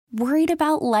Worried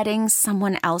about letting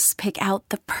someone else pick out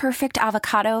the perfect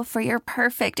avocado for your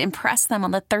perfect impress them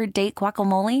on the third date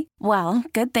guacamole? Well,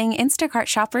 good thing Instacart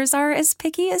shoppers are as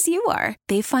picky as you are.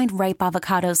 They find ripe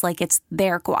avocados like it's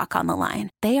their guac on the line.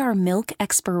 They are milk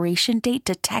expiration date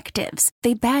detectives.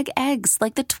 They bag eggs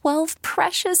like the 12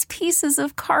 precious pieces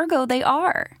of cargo they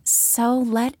are. So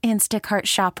let Instacart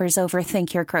shoppers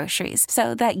overthink your groceries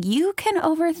so that you can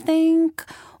overthink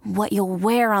what you'll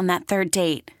wear on that third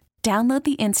date. Download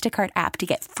the Instacart app to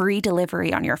get free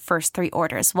delivery on your first 3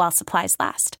 orders while supplies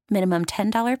last. Minimum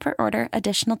 $10 per order.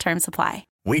 Additional terms apply.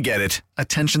 We get it.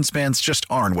 Attention spans just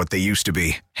aren't what they used to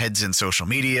be. Heads in social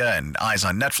media and eyes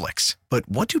on Netflix. But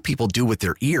what do people do with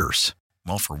their ears?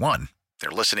 Well, for one, they're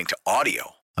listening to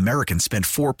audio. Americans spend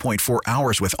 4.4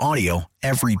 hours with audio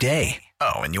every day.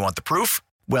 Oh, and you want the proof?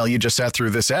 Well, you just sat through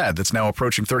this ad that's now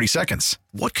approaching 30 seconds.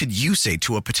 What could you say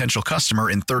to a potential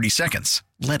customer in 30 seconds?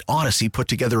 Let Odyssey put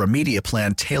together a media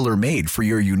plan tailor-made for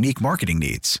your unique marketing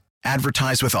needs.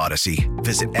 Advertise with Odyssey.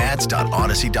 Visit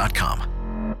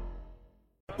ads.odyssey.com.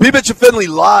 B-Mitch and Finley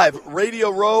live, Radio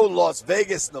Row, Las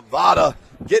Vegas, Nevada,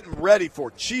 getting ready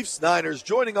for Chiefs-Niners.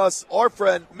 Joining us, our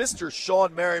friend, Mr.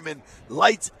 Shawne Merriman,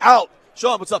 lights out.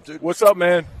 Shawne, what's up, dude? What's up,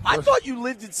 man? I thought you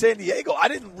lived in San Diego. I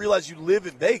didn't realize you live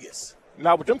in Vegas.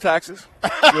 Not with them taxes.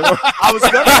 I was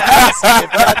going to ask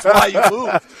if that's why you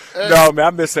moved. No, man,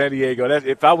 I miss San Diego.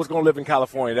 If I was going to live in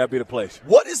California, that'd be the place.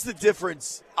 What is the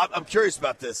difference? I'm curious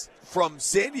about this. From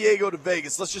San Diego to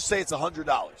Vegas, let's just say it's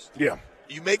 $100. Yeah.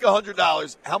 You make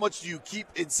 $100. How much do you keep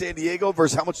in San Diego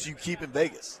versus how much do you keep in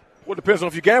Vegas? Well, it depends on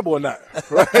if you gamble or not.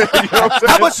 Right? You know what I'm saying?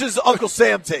 How much does Uncle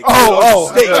Sam take?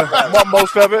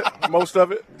 Most of it. Most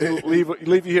of it.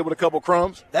 Leave you here with a couple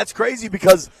crumbs. That's crazy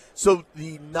because so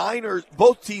the Niners,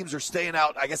 both teams are staying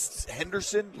out. I guess it's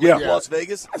Henderson, Las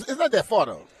Vegas. It's not that far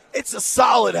though. It's a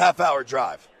solid half-hour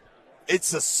drive.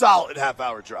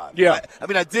 Yeah. I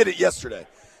mean, I did it yesterday,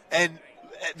 and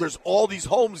there's all these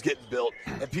homes getting built,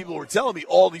 and people were telling me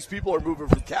all these people are moving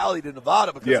from Cali to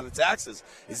Nevada because of the taxes.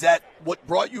 Is that what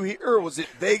brought you here, or was it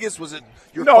Vegas? Was it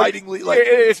your fighting league?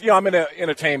 It's I'm in the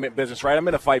entertainment business, right? I'm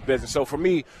in the fight business. So for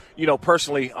me,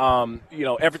 personally,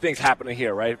 everything's happening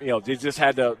here, right? They just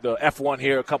had the F1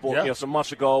 here a couple, some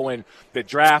months ago, and the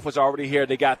draft was already here.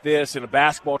 They got this, and the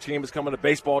basketball team is coming, the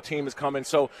baseball team is coming.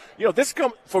 So, this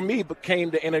for me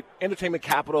became the entertainment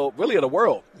capital, really, of the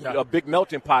world, a big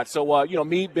melting pot. So,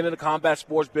 me being in the combat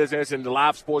sports business and the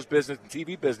live sports business and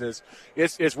TV business,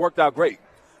 it's worked out great.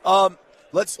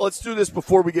 Let's do this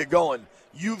before we get going.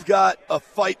 You've got a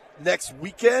fight next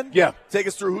weekend. Yeah. Take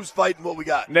us through who's fighting, what we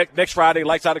got. Next Friday,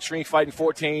 Lights Out Extreme fighting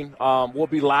 14. We'll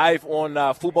be live on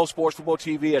Fubo Sports, Fubo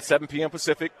TV at 7 p.m.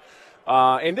 Pacific.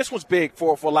 And this one's big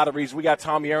for a lot of reasons. We got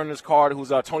Tommy Aaron in this card,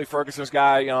 who's Tony Ferguson's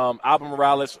guy. Alvin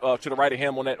Morales to the right of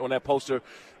him on that poster.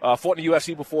 Fought in the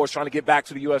UFC before, is trying to get back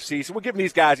to the UFC. So we're giving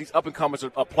these guys, these up-and-comers,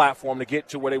 a platform to get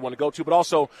to where they want to go to. But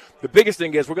also, the biggest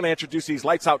thing is we're going to introduce these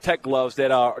lights-out tech gloves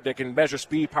that can measure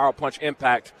speed, power, punch,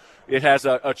 impact. It has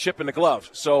a chip in the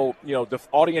glove. So, the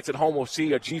audience at home will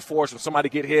see a G-force when somebody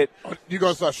get hit. You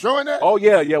going to start showing that? Oh,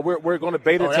 yeah. We're going to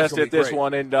beta test it this great.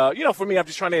 one. And, for me, I'm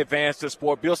just trying to advance the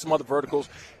sport, build some other verticals,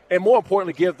 and more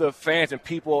importantly, give the fans and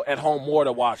people at home more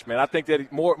to watch, man. I think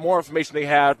that more information they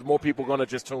have, the more people are going to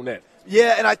just tune in.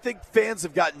 Yeah, and I think fans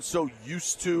have gotten so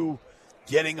used to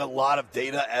getting a lot of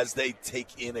data as they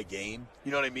take in a game.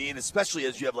 You know what I mean? Especially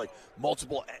as you have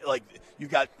you've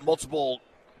got multiple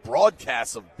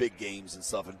broadcasts of big games and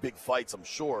stuff and big fights, I'm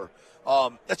sure.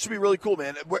 That should be really cool,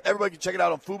 man. Everybody can check it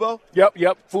out on Fubo? Yep.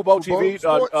 Fubo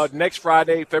TV next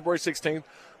Friday, February 16th.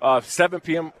 7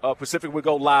 p.m. Pacific, we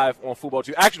go live on Fubo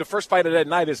TV. Actually, the first fight of that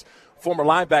night is former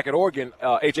linebacker at Oregon,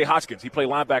 A.J. Hoskins. He played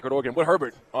linebacker at Oregon with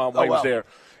Herbert while he was there.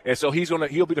 And so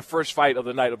he'll be the first fight of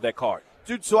the night of that card.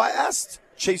 Dude, so I asked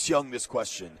Chase Young this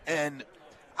question, and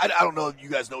I don't know if you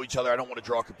guys know each other. I don't want to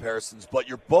draw comparisons, but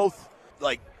you're both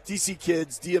like DC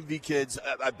kids, DMV kids.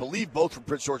 I believe both from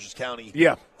Prince George's County.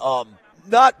 Yeah.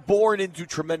 Not born into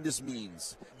tremendous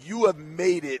means. You have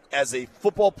made it as a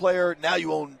football player. Now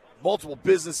you own multiple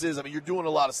businesses. I mean, you're doing a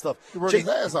lot of stuff. You're working his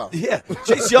ass off. Yeah.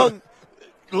 Chase Young,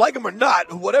 like him or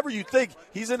not, whatever you think,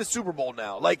 he's in a Super Bowl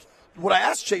now. Like, what I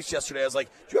asked Chase yesterday, I was like,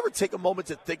 do you ever take a moment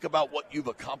to think about what you've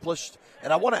accomplished?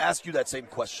 And I want to ask you that same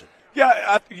question.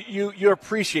 Yeah, you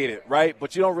appreciate it, right?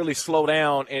 But you don't really slow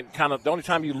down, and kind of the only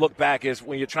time you look back is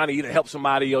when you're trying to either help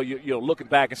somebody or you're looking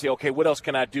back and say, okay, what else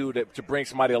can I do to bring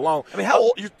somebody along? I mean, how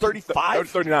old? You're 35?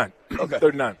 39. Okay.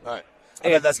 39. All right.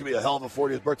 And that's going to be a hell of a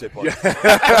 40th birthday party.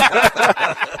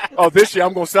 Oh, this year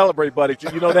I'm going to celebrate, buddy.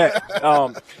 You know that.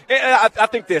 And I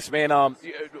think this, man,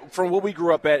 from what we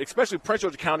grew up at, especially Prince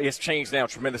George's County has changed now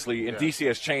tremendously, and D.C.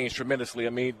 has changed tremendously. I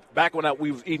mean, back when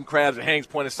we was eating crabs at Haines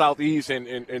Point in Southeast and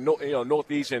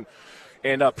Northeast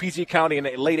and PG County in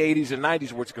the late 80s and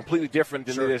 90s, which is completely different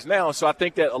than it is now. So I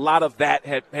think that a lot of that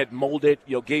had molded,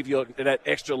 gave you that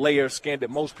extra layer of skin that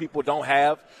most people don't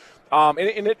have. And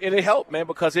it helped, man,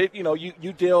 because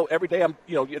you deal every day.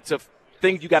 It's a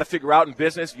thing you got to figure out in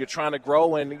business. You're trying to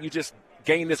grow, and you just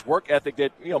gain this work ethic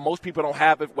that most people don't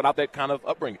have it without that kind of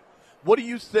upbringing. What do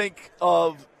you think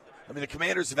of? I mean, the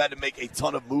Commanders have had to make a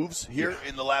ton of moves here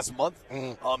in the last month.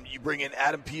 Mm-hmm. You bring in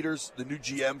Adam Peters, the new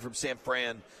GM from San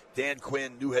Fran, Dan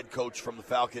Quinn, new head coach from the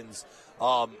Falcons.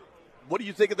 What do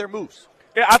you think of their moves?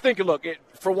 Yeah, I think, look,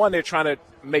 for one, they're trying to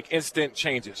make instant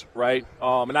changes, right?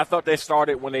 And I thought they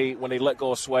started when they let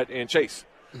go of Sweat and Chase.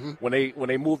 Mm-hmm. When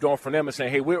they moved on from them and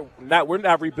saying, hey, we're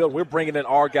not rebuilding, we're bringing in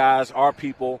our guys, our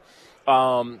people.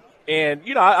 And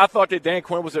I thought that Dan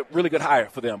Quinn was a really good hire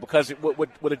for them because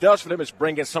what it does for them is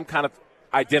bring in some kind of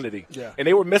identity. Yeah. And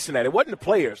they were missing that. It wasn't the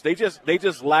players. They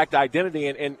just lacked identity.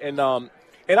 And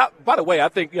by the way, I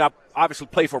think I obviously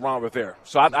play for Ron Rivera,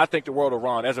 so I think the world of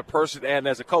Ron as a person and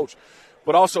as a coach.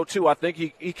 But also, too, I think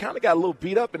he kind of got a little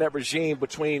beat up in that regime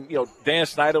between, Dan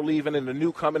Snyder leaving and the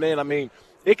new coming in. I mean,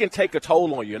 it can take a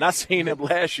toll on you. And I seen him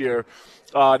last year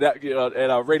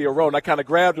at Radio Row, and I kind of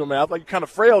grabbed him, man. I was like, you're kind of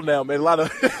frail now, man. A lot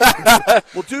of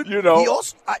 – well, dude, he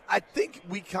also I think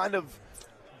we kind of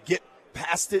get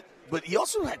past it, but he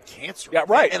also had cancer. Yeah,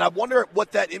 right. And I wonder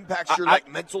what that impacts your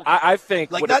mental – I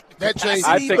think – like not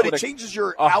capacity, but it changes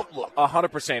your outlook.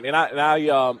 100%.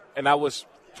 And I was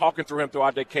 – talking through him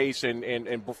throughout that case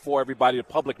and before everybody, the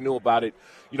public knew about it,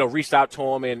 reached out to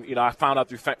him and, I found out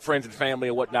through friends and family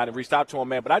and whatnot and reached out to him,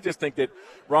 man. But I just think that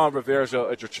Ron Rivera is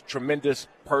a tremendous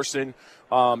person.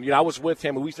 I was with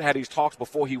him and we used to have these talks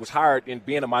before he was hired and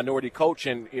being a minority coach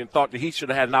and thought that he should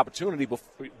have had an opportunity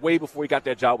way before he got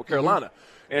that job with Carolina.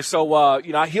 Mm-hmm. And so,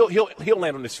 he'll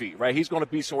land on his feet, right? He's going to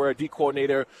be somewhere, a D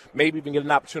coordinator, maybe even get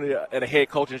an opportunity at a head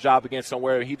coaching job again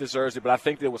somewhere. He deserves it. But I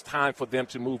think there was time for them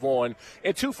to move on.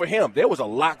 And two, for him, there was a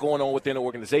lot going on within the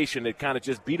organization that kind of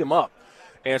just beat him up.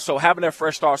 And so having that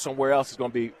fresh start somewhere else is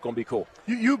going to be cool.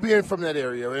 You being from that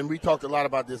area, and we talked a lot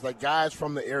about this, like guys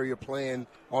from the area playing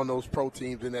on those pro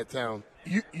teams in that town.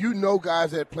 You know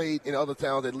guys that played in other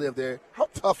towns that live there. How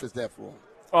tough is that for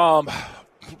them?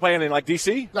 Playing in like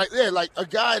D.C.? Like a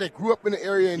guy that grew up in the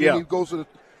area and then he goes to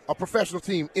a professional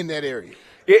team in that area.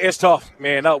 It's tough,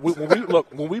 man.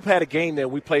 When we've had a game there,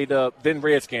 we played then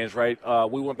Redskins, right?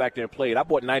 We went back there and played. I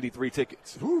bought 93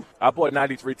 tickets. Ooh. I bought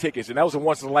 93 tickets, and that was a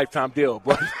once-in-a-lifetime deal.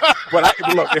 But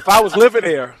look, if I was living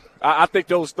there, I think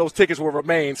those tickets will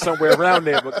remain somewhere around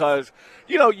there because,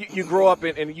 you grow up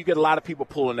and you get a lot of people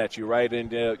pulling at you, right?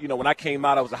 And, when I came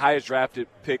out, I was the highest drafted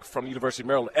pick from the University of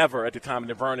Maryland ever at the time, and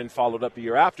then Vernon followed up the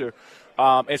year after.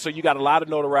 And so you got a lot of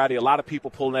notoriety, a lot of people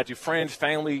pulling at you, friends,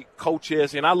 family,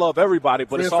 coaches, and I love everybody,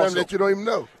 but it's also that you don't even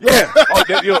know. Yeah,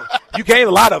 you gain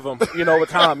a lot of them, over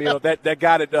time. That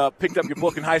guy that picked up your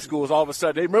book in high school was all of a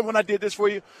sudden, hey, remember when I did this for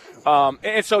you?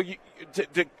 And so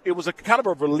it was a kind of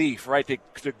a relief, right,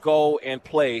 to go and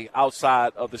play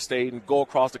outside of the state and go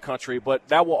across the country. But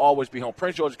that will always be home.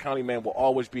 Prince George's County, man, will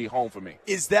always be home for me.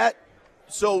 Is that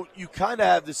so? You kind of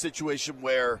have the situation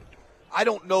where I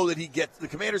don't know that the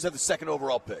Commanders have the second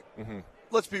overall pick. Mm-hmm.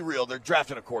 Let's be real. They're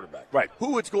drafting a quarterback. Right.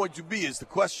 Who it's going to be is the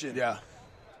question. Yeah.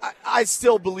 I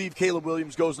still believe Caleb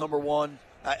Williams goes number one.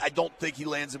 I don't think he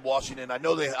lands in Washington. I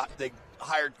know they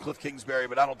hired Cliff Kingsbury,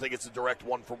 but I don't think it's a direct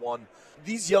one-for-one.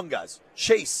 These young guys,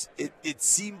 Chase, it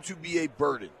seemed to be a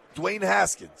burden. Dwayne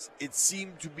Haskins, it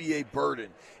seemed to be a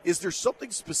burden. Is there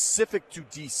something specific to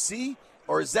D.C.,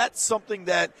 or is that something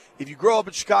that if you grow up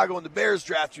in Chicago and the Bears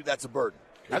draft you, that's a burden?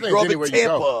 I think it's anywhere you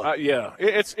go. Yeah,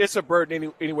 it's a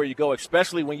burden anywhere you go,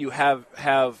 especially when you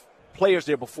have players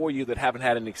there before you that haven't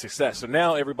had any success. So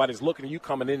now everybody's looking at you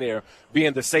coming in there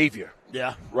being the savior.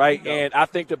 Yeah. Right? Yeah. And I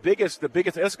think the biggest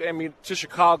to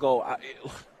Chicago,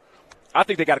 I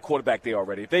think they got a quarterback there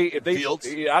already. If they Fields?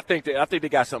 I think they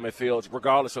got something in Fields,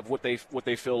 regardless of what they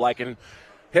feel like. And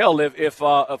hell, if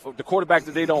the quarterback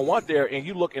that they don't want there, and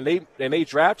you look and they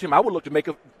draft him, I would look to make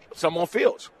some on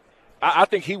Fields. I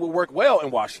think he would work well in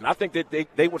Washington. I think that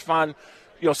they would find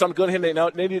something good in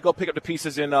him. They need to go pick up the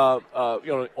pieces in on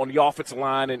the offensive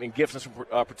line and give them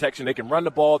some protection. They can run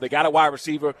the ball. They got a wide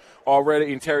receiver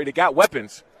already in Terry. They got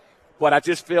weapons. But I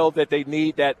just feel that they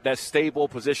need that stable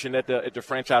position at the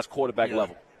franchise quarterback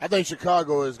level. I think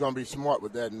Chicago is going to be smart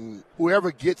with that, and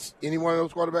whoever gets any one of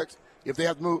those quarterbacks, if they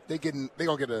have to move, they're going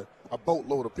to get a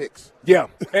boatload of picks. Yeah,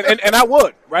 and I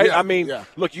would, right? Yeah, I mean,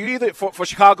 look, you either for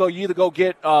Chicago, you either go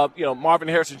get Marvin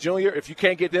Harrison Jr. If you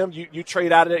can't get them, you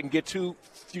trade out of it and get 2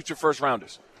 future first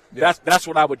rounders. Yeah. That's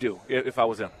what I would do if I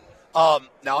was them. Now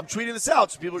I'm tweeting this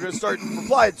out, so people are going to start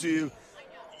replying to you.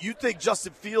 You think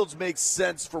Justin Fields makes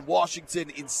sense for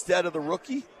Washington instead of the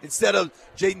rookie, instead of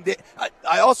Jaden?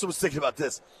 I also was thinking about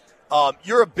this.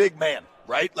 You're a big man,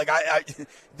 right? Like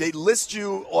they list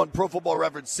you on Pro Football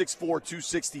Reference 6'4",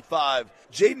 265.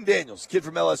 Jaden Daniels, kid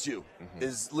from LSU,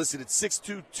 is listed at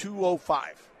 6'2",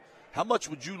 205. How much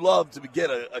would you love to get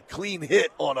a clean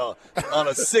hit on a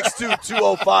 6'2",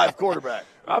 205 quarterback?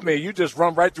 I mean, you just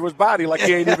run right through his body like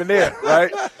he ain't even there,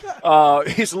 right?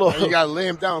 He's a little. And you got to lay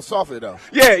him down softly, though.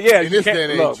 Yeah. In this day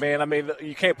and age. Look, man. I mean,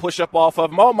 you can't push up off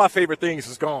of him. All my favorite things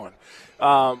is gone.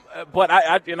 But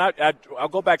I'll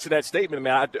go back to that statement,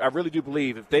 man. I really do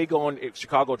believe if they go if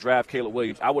Chicago draft Caleb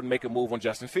Williams, I wouldn't make a move on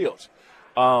Justin Fields.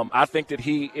 I think that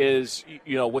he is,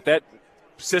 with that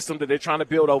system that they're trying to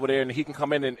build over there, and he can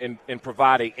come in and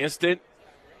provide an instant,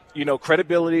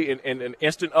 credibility and an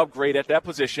instant upgrade at that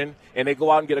position, and they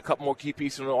go out and get a couple more key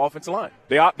pieces on the offensive line.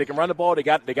 They can run the ball. They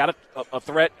got a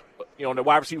threat, in the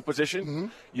wide receiver position. Mm-hmm.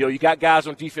 You got guys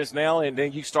on defense now, and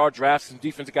then you start drafting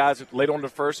defensive guys later on the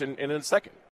first and in the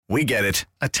second. We get it.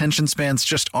 Attention spans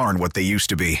just aren't what they used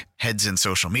to be. Heads in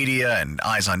social media and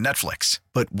eyes on Netflix.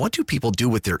 But what do people do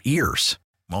with their ears?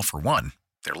 Well, for one,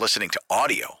 they're listening to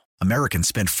audio. Americans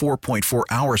spend 4.4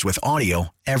 hours with audio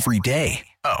every day.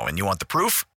 Oh, and you want the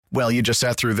proof? Well, you just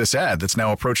sat through this ad that's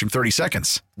now approaching 30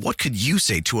 seconds. What could you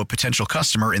say to a potential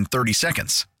customer in 30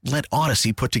 seconds? Let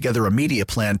Odyssey put together a media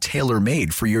plan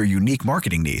tailor-made for your unique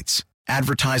marketing needs.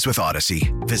 Advertise with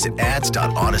Odyssey. Visit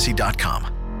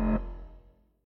ads.odyssey.com.